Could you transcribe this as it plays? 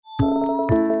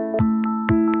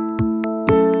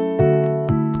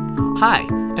Hi,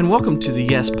 and welcome to the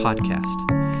Yes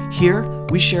Podcast. Here,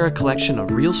 we share a collection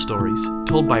of real stories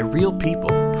told by real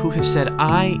people who have said,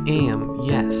 I am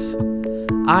yes.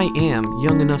 I am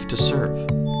young enough to serve.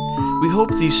 We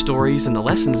hope these stories and the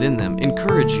lessons in them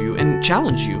encourage you and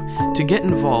challenge you to get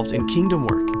involved in kingdom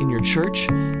work in your church,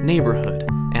 neighborhood,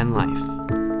 and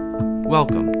life.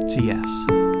 Welcome to Yes.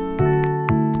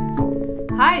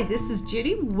 Hi, this is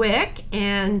Judy Wick,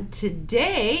 and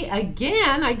today,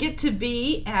 again, I get to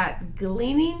be at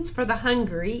Gleanings for the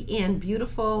Hungry in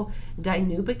beautiful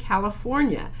Dinuba,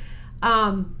 California.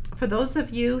 For those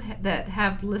of you that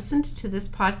have listened to this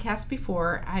podcast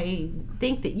before, I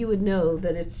think that you would know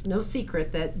that it's no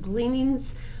secret that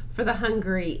Gleanings for the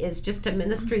Hungry is just a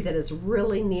ministry that is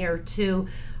really near to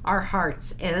our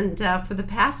hearts. And for the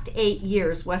past 8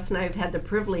 years, Wes and I have had the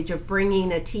privilege of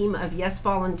bringing a team of Yes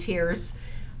volunteers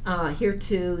here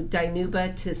to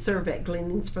Dinuba to serve at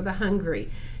Gleanings for the Hungry.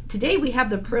 Today we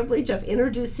have the privilege of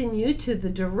introducing you to the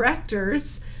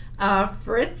directors,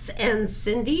 Fritz and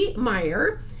Cindy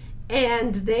Meyer,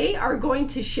 and they are going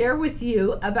to share with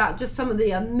you about just some of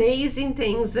the amazing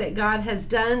things that God has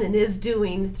done and is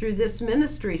doing through this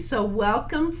ministry. So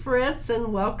welcome, Fritz,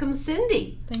 and welcome,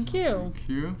 Cindy. Thank you. Thank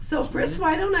you. So Fritz,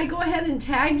 why don't I go ahead and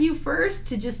tag you first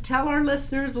to just tell our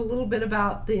listeners a little bit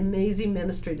about the amazing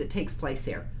ministry that takes place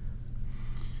here.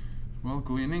 Well,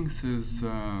 Gleanings is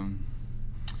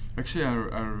actually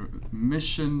our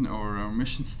mission, or our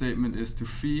mission statement is to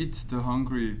feed the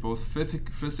hungry both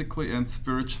physically and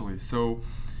spiritually. So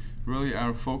really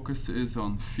our focus is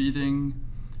on feeding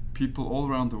people all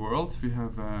around the world. We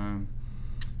have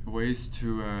ways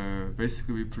to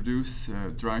basically we produce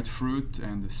dried fruit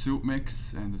and the soup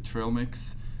mix and the trail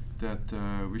mix that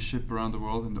we ship around the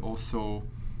world, and also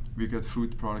we get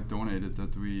food product donated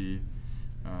that we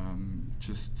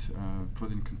just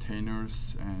put in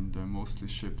containers and mostly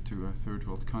ship to third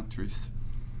world countries.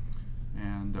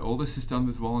 And all this is done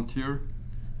with volunteer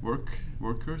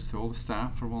workers, so all the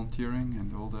staff are volunteering,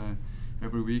 and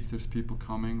every week there's people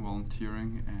coming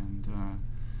volunteering, and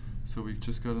so we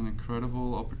just got an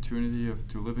incredible opportunity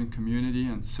to live in community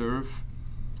and serve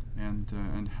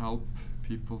and help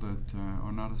people that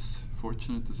are not as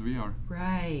fortunate as we are.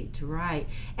 Right.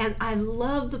 And I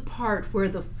love the part where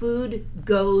the food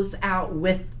goes out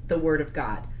with the Word of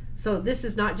God. So this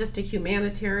is not just a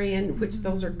humanitarian, which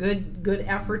those are good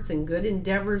efforts and good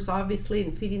endeavors, obviously,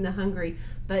 in feeding the hungry,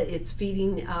 but it's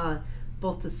feeding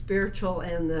both the spiritual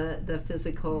and the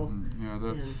physical. Yeah,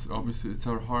 that's obviously, it's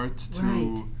our heart to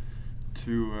Right.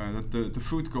 That the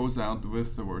food goes out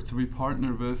with the Word. So we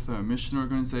partner with mission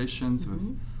organizations,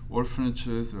 with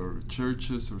orphanages or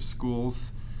churches or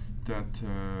schools that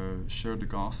share the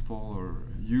gospel or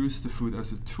use the food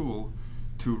as a tool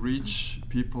to reach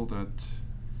people that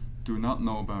do not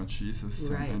know about Jesus,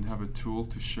 Right. and have a tool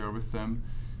to share with them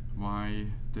why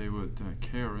they would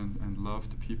care and love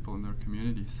the people in their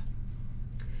communities.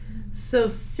 So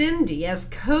Cindy, as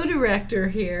co-director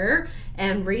here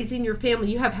and raising your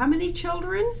family, you have how many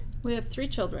children? We have 3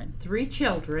 children. 3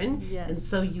 children. Yes. And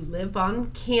so you live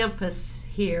on campus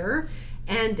here.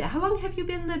 And how long have you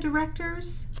been the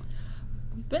directors?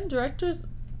 We've been directors,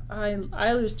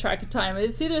 I lose track of time.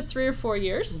 It's either 3 or 4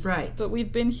 years. Right. But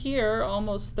we've been here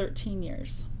almost 13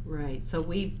 years. Right. So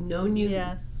we've known you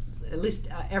Yes. at least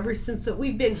ever since that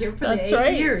we've been here for That's the 8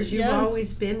 right. years. You've Yes.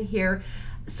 always been here.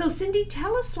 So Cindy,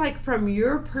 tell us, like, from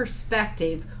your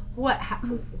perspective,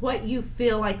 what you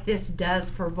feel like this does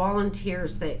for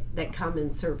volunteers that come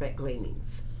and serve at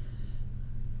Gleanings.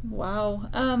 Wow.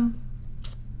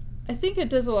 I think it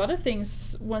does a lot of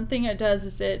things. One thing it does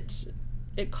is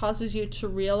it causes you to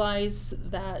realize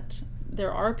that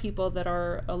there are people that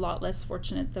are a lot less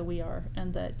fortunate than we are,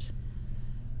 and that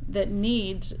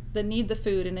need the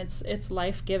food, and it's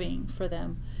life-giving for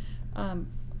them.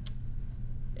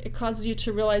 It causes you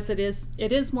to realize it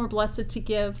is more blessed to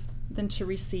give than to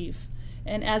receive.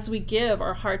 And as we give,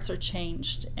 our hearts are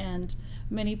changed. And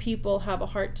many people have a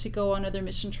heart to go on other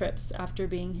mission trips after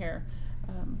being here.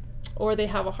 Or they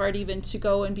have a heart even to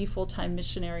go and be full-time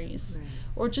missionaries. Right.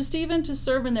 Or just even to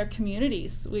serve in their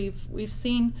communities. We've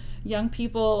seen young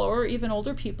people or even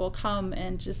older people come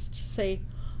and just say,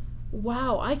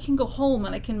 wow, I can go home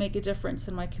and I can make a difference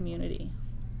in my community.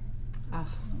 Oh.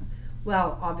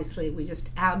 Well, obviously, we just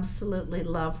absolutely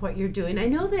love what you're doing. I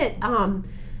know that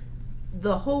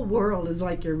the whole world is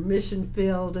like your mission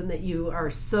field, and that you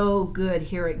are so good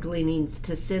here at Gleanings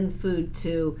to send food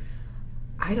to,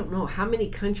 I don't know, how many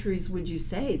countries would you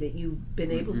say that you've been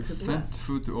able We've to sent bless?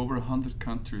 food to over 100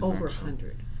 countries. Over actually.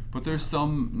 100. But there's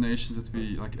some nations that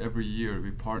we, like every year, we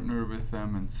partner with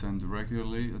them and send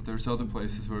regularly. There's other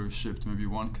places where we've shipped maybe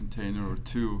 1 container or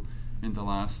 2 in the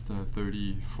last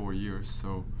 34 years.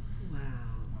 So, Wow.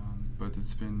 but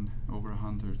it's been over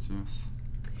 100, yes.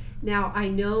 Now, I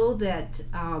know that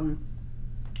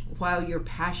while you're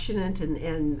passionate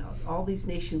and all these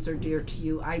nations are dear to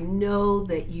you, I know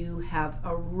that you have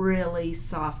a really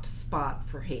soft spot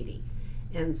for Haiti.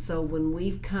 And so when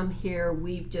we've come here,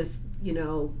 we've just,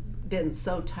 been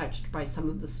so touched by some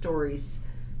of the stories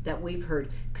that we've heard.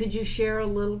 Could you share a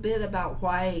little bit about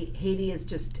why Haiti is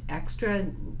just extra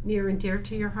near and dear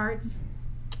to your hearts?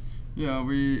 Yeah,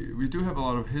 we do have a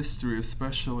lot of history,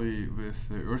 especially with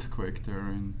the earthquake there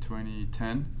in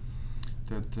 2010.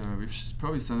 That we've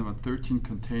probably sent about 13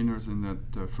 containers in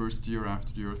that first year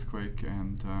after the earthquake.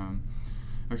 And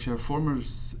actually, our former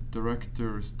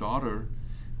director's daughter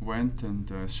went,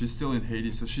 and she's still in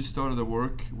Haiti. So she started a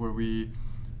work where we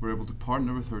were able to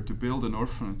partner with her to build an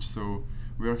orphanage. So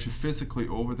we're actually physically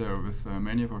over there with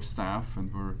many of our staff,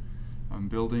 and we're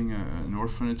building an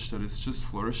orphanage that is just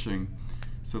flourishing.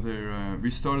 So we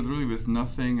started really with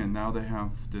nothing, and now they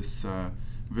have this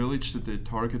village that they're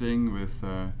targeting with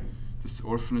this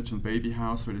orphanage and baby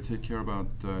house where they take care of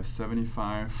about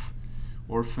 75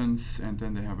 orphans, and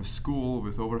then they have a school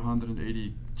with over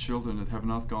 180 children that have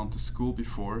not gone to school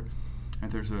before,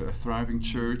 and there's a thriving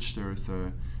church. There's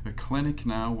a clinic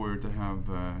now where they have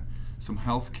some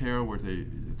health care where they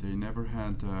never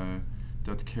had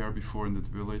that care before in that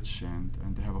village, and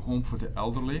they have a home for the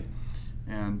elderly.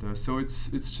 And so it's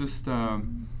just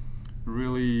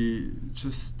really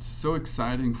just so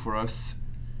exciting for us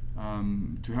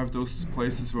to have those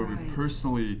places where we're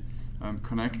personally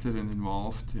connected and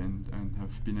involved, and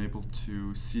have been able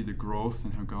to see the growth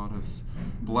and how God has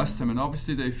blessed them. And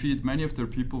obviously they feed many of their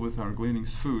people with our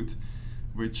Gleanings food,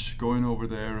 which going over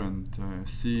there and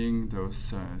seeing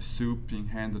those soup being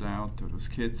handed out, or those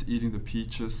kids eating the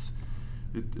peaches,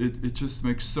 it just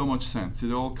makes so much sense.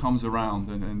 It all comes around,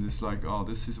 and it's like, oh,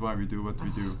 this is why we do what we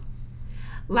do.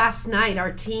 Last night,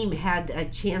 our team had a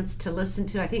chance to listen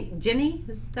to, I think, Jenny,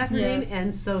 is that her name?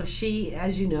 And so she,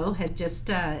 as you know, has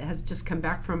just come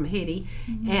back from Haiti,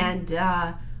 and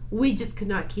we just could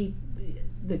not keep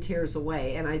the tears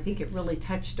away. And I think it really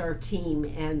touched our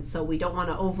team. And so we don't want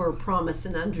to over-promise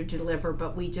and under-deliver,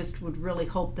 but we just would really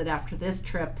hope that after this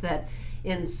trip that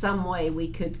in some way we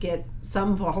could get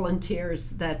some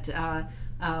volunteers that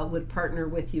would partner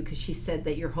with you, because she said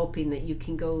that you're hoping that you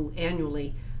can go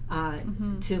annually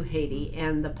to Haiti.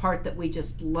 And the part that we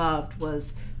just loved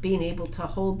was being able to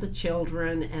hold the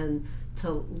children and to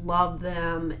love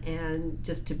them and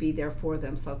just to be there for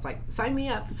them. So it's like, sign me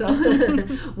up. So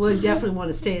we'll definitely want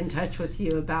to stay in touch with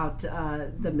you about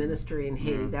the ministry in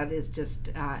Haiti. That is just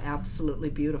absolutely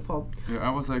beautiful. Yeah, I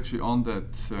was actually on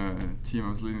that team. I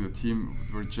was leading the team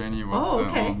where Jenny was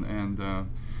on.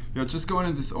 And just going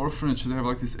in this orphanage, they have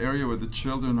like this area where the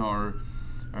children are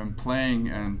playing,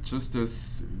 and just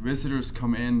as visitors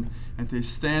come in and they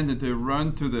stand and they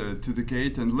run to the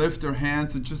gate and lift their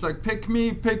hands and just like, pick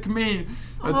me,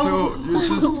 and so you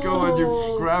just go and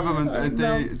you grab them, and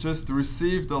they just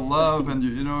receive the love, and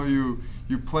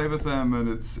you play with them, and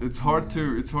it's hard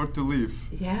to leave.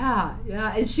 Yeah,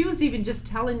 and she was even just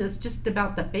telling us just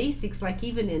about the basics, like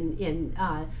even in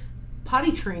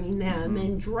potty training them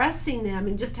and dressing them,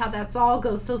 and just how that's all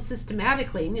goes so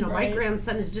systematically. And my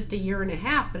grandson is just 1.5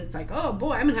 years, but it's like, oh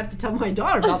boy, I'm gonna have to tell my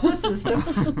daughter about this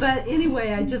system. But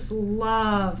anyway, I just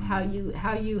love how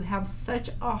you have such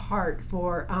a heart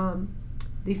for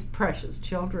these precious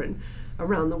children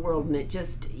around the world, and it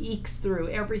just ekes through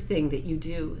everything that you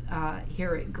do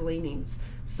here at Gleanings.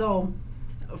 So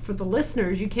for the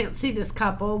listeners, you can't see this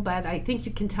couple, but I think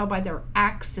you can tell by their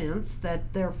accents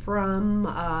that they're from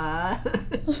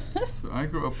So I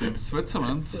grew up in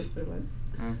Switzerland,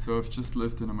 and so I've just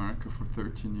lived in America for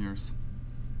 13 years.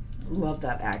 Love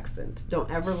that accent.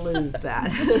 Don't ever lose that.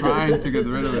 Trying to get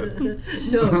rid of it.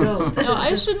 No, don't. No,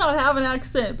 I should not have an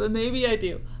accent, but maybe I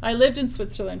do. I lived in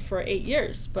Switzerland for 8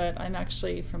 years, but I'm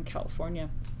actually from California.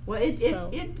 Well,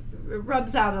 it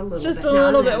rubs out a little bit. Just a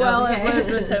little bit. Well, I've lived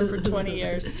with him for 20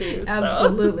 years too. So.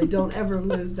 Absolutely. Don't ever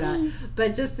lose that.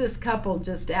 But just this couple,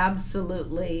 just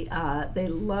absolutely, they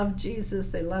love Jesus,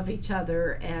 they love each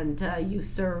other, and you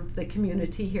serve the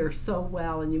community here so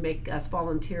well, and you make us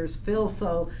volunteers feel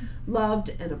so loved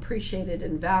and appreciated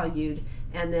and valued.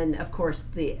 And then, of course,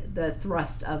 the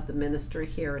thrust of the ministry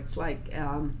here, it's like,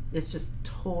 it's just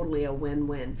totally a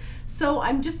win-win. So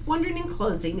I'm just wondering in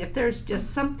closing, if there's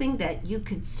just something that you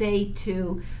could say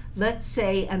to, let's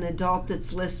say, an adult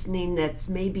that's listening that's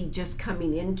maybe just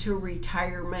coming into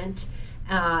retirement.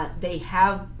 They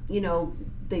have, they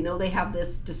know they have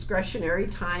this discretionary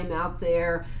time out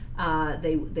there.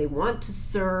 They want to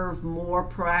serve more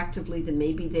proactively than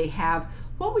maybe they have.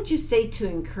 What would you say to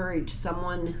encourage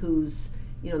someone who's,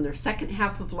 in their second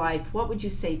half of life? What would you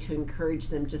say to encourage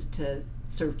them just to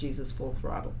serve Jesus full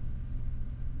throttle?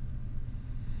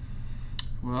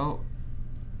 Well,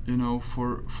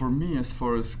 for me, as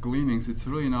far as Gleanings, it's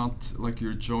really not like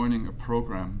you're joining a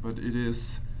program, but it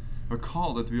is a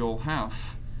call that we all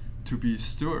have to be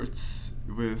stewards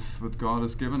with what God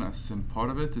has given us. And part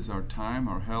of it is our time,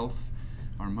 our health,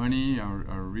 our money,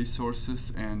 our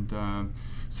resources. And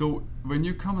so when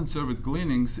you come and serve at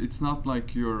Gleanings, it's not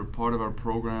like you're a part of our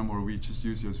program or we just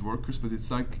use you as workers, but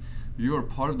it's like you're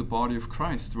part of the body of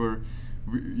Christ, where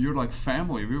you're like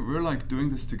family. We're like doing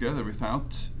this together.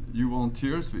 Without you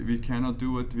volunteers, we cannot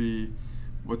do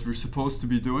what we're supposed to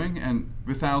be doing. And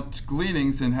without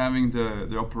Gleanings and having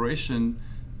the operation,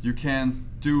 you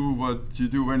can't do what you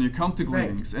do when you come to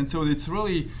Gleanings. Right. And so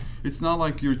it's not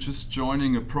like you're just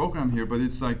joining a program here, but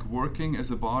it's like working as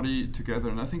a body together.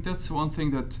 And I think that's one thing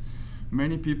that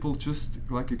many people just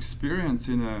like experience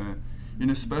in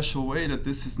a special way, that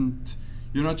this isn't,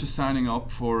 you're not just signing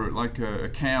up for like a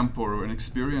camp or an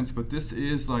experience, but this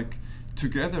is like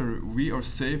together we are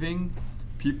saving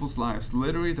people's lives.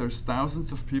 Literally, there's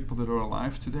thousands of people that are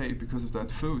alive today because of that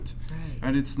food. Right.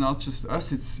 And it's not just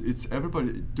us, it's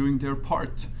everybody doing their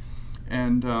part.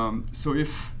 And so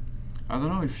if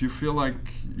you feel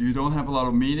like you don't have a lot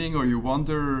of meaning, or you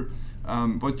wonder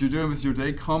what you're doing with your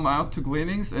day, come out to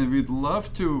Gleanings, and we'd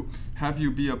love to have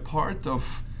you be a part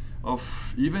of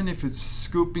even if it's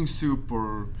scooping soup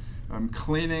or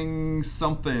cleaning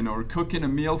something or cooking a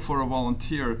meal for a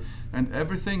volunteer. And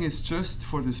everything is just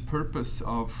for this purpose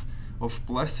of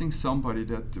blessing somebody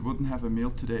that wouldn't have a meal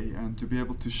today, and to be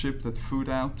able to ship that food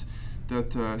out,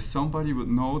 that somebody would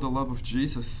know the love of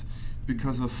Jesus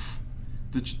because of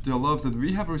the love that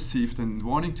we have received, and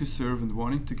wanting to serve and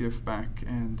wanting to give back.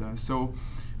 And so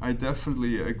I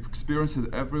definitely experience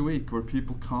it every week, where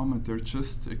people come and they're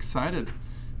just excited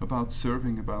about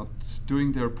serving, about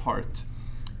doing their part.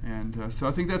 And so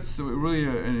I think that's really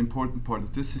an important part,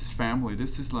 that this is family.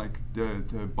 This is like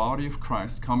the body of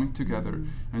Christ coming together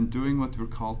and doing what we're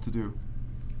called to do.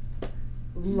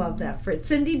 Love that, Fritz.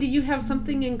 Cindy, do you have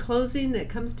something in closing that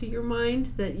comes to your mind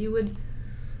that you would,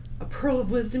 a pearl of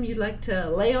wisdom you'd like to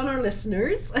lay on our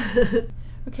listeners?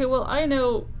 Okay, well, I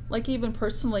know, like even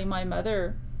personally, my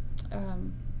mother,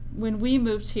 when we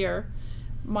moved here,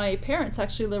 my parents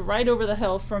actually live right over the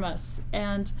hill from us,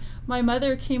 and my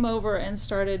mother came over and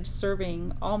started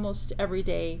serving almost every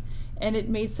day, and it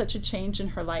made such a change in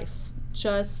her life.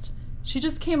 She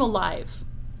just came alive,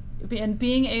 and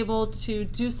being able to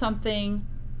do something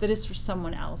that is for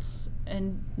someone else,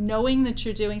 and knowing that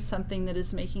you're doing something that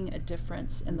is making a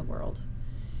difference in the world.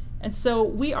 And so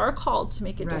we are called to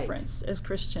make a difference as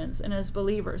Christians and as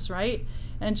believers, right?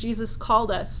 And Jesus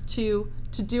called us to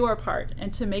do our part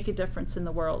and to make a difference in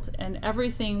the world. And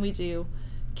everything we do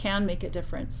can make a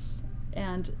difference.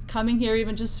 And coming here,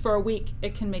 even just for a week,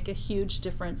 it can make a huge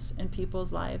difference in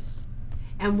people's lives.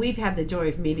 And we've had the joy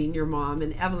of meeting your mom,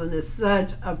 and Evelyn is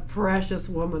such a precious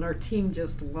woman. Our team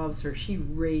just loves her. She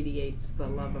radiates the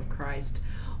love of Christ.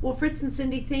 Well, Fritz and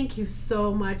Cindy, thank you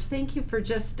so much. Thank you for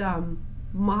just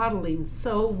modeling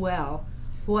so well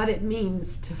what it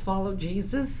means to follow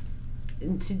Jesus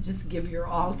and to just give your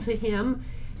all to him.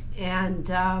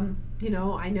 And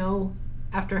I know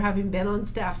after having been on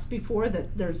staffs before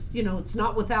that there's it's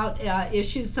not without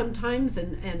issues sometimes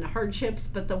and hardships,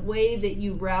 but the way that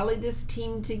you rally this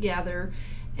team together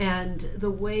and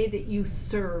the way that you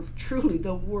serve truly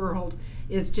the world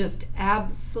is just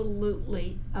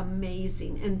absolutely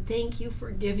amazing. And thank you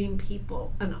for giving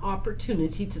people an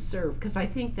opportunity to serve, because I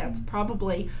think that's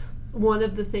probably one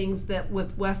of the things that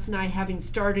with Wes and I having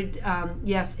started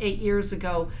 8 years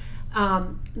ago,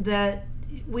 that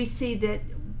we see that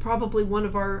probably one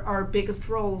of our biggest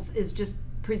roles is just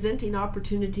presenting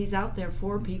opportunities out there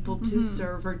for people to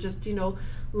serve, or just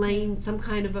laying some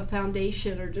kind of a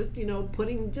foundation, or just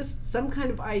putting just some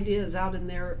kind of ideas out in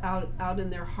their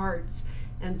hearts.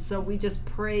 And so we just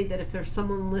pray that if there's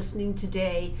someone listening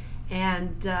today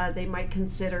and they might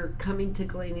consider coming to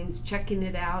Gleanings, checking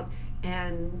it out,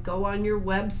 and go on your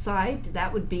website.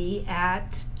 That would be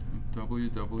at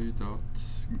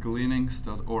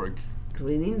www.gleanings.org.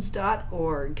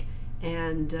 Gleanings.org.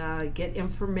 And get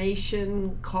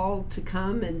information, call to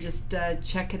come and just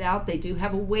check it out. They do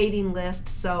have a waiting list,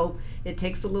 so it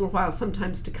takes a little while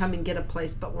sometimes to come and get a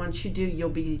place, but once you do,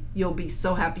 you'll be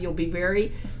so happy. You'll be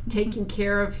very taken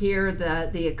care of here.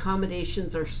 The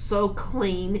accommodations are so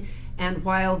clean, and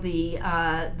while the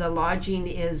lodging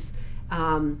is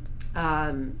some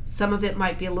of it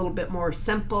might be a little bit more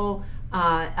simple,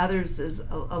 Others is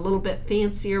a little bit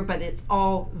fancier, but it's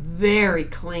all very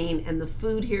clean, and the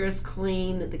food here is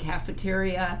clean, the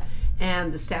cafeteria,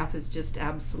 and the staff is just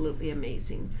absolutely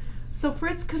amazing. So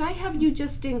Fritz, could I have you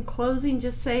just in closing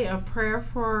just say a prayer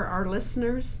for our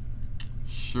listeners?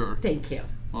 Sure. Thank you.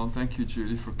 Well, thank you,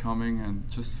 Judy, for coming and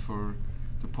just for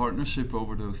the partnership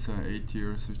over those 8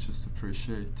 years. We just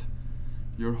appreciate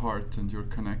your heart and your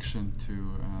connection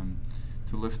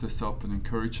to lift us up and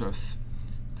encourage us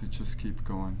to just keep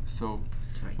going. So,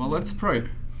 well, let's pray.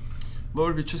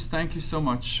 Lord, we just thank you so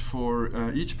much for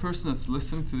each person that's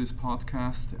listening to this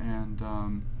podcast. And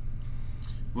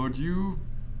Lord, you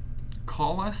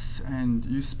call us and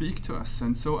you speak to us.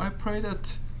 And so I pray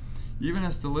that even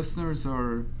as the listeners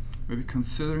are maybe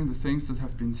considering the things that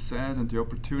have been said and the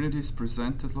opportunities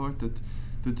presented, Lord,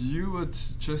 that you would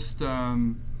just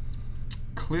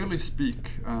clearly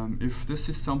speak if this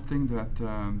is something that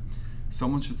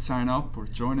someone should sign up or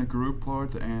join a group,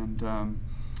 Lord, and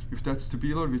if that's to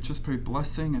be, Lord, we just pray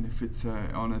blessing. And if it's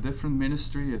on a different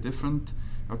ministry, a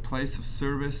place of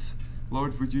service,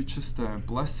 Lord, would you just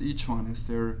bless each one as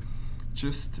they're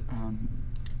just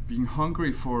being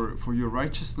hungry for your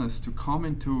righteousness to come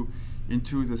into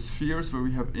the spheres where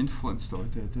we have influence,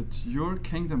 Lord, that your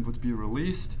kingdom would be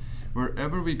released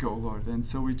wherever we go, Lord. And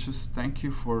so we just thank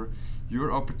you for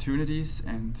your opportunities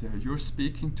and your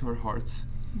speaking to our hearts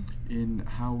in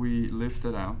how we live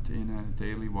that out in a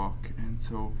daily walk. And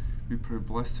so we pray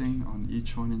blessing on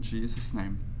each one in Jesus'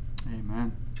 name.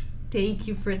 Amen. Thank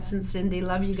you, Fritz and Cindy.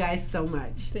 Love you guys so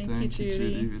much. Thank you,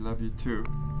 Judy. We love you too.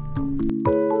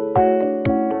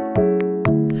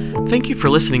 Thank you for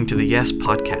listening to the Yes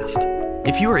Podcast.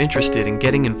 If you are interested in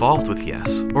getting involved with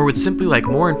Yes, or would simply like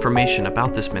more information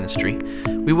about this ministry,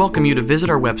 we welcome you to visit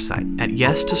our website at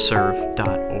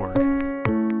yestoserve.org.